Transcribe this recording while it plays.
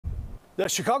The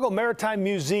Chicago Maritime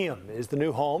Museum is the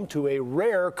new home to a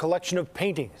rare collection of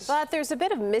paintings. But there's a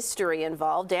bit of mystery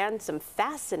involved and some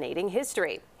fascinating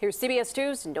history. Here's CBS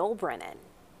 2's Noel Brennan.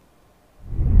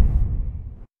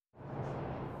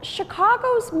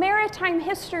 Chicago's maritime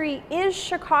history is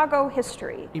Chicago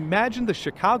history. Imagine the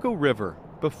Chicago River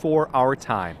before our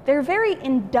time. They're very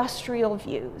industrial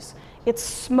views. It's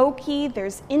smoky,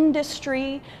 there's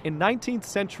industry. In 19th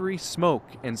century smoke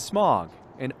and smog,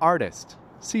 an artist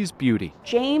sees beauty.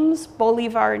 James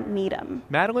Bolivar Needham.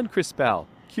 Madeline Crispell,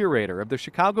 curator of the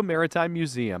Chicago Maritime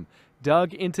Museum,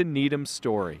 dug into Needham's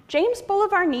story. James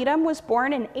Bolivar Needham was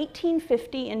born in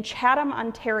 1850 in Chatham,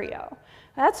 Ontario.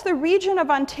 That's the region of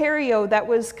Ontario that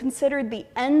was considered the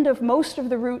end of most of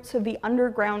the routes of the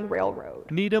Underground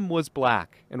Railroad. Needham was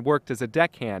black and worked as a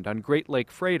deckhand on Great Lake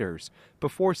freighters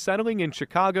before settling in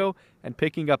Chicago and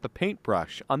picking up a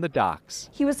paintbrush on the docks.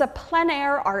 He was a plein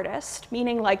air artist,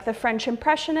 meaning like the French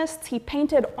Impressionists, he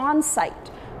painted on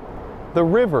site. The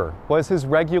river was his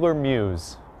regular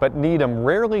muse, but Needham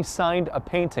rarely signed a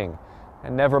painting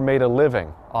and never made a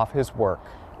living off his work.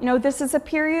 You know, this is a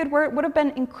period where it would have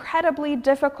been incredibly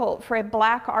difficult for a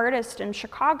black artist in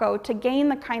Chicago to gain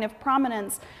the kind of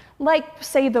prominence like,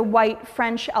 say, the white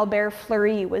French Albert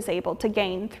Fleury was able to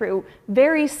gain through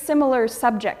very similar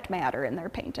subject matter in their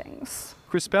paintings.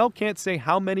 Crispell can't say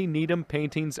how many Needham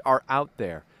paintings are out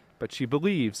there, but she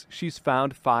believes she's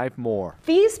found 5 more.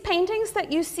 These paintings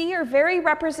that you see are very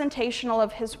representational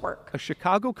of his work. A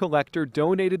Chicago collector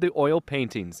donated the oil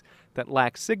paintings that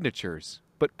lack signatures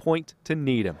but point to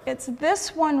Needham. It's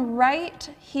this one right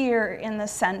here in the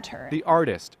center. The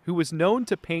artist, who was known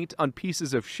to paint on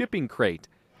pieces of shipping crate,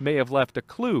 may have left a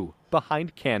clue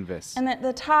behind canvas. And at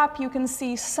the top you can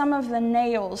see some of the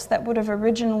nails that would have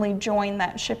originally joined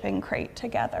that shipping crate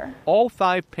together. All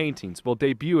 5 paintings will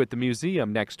debut at the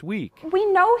museum next week. We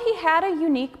know he had a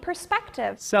unique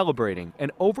perspective. Celebrating an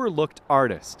overlooked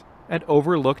artist and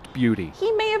overlooked beauty.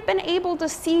 He may have been able to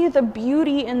see the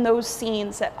beauty in those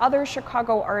scenes that other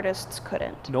Chicago artists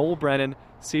couldn't. Noel Brennan,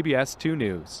 CBS 2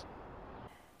 News.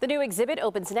 The new exhibit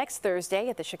opens next Thursday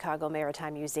at the Chicago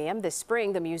Maritime Museum. This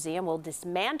spring, the museum will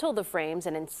dismantle the frames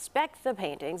and inspect the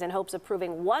paintings in hopes of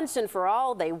proving once and for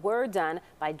all they were done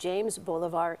by James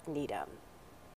Bolivar Needham.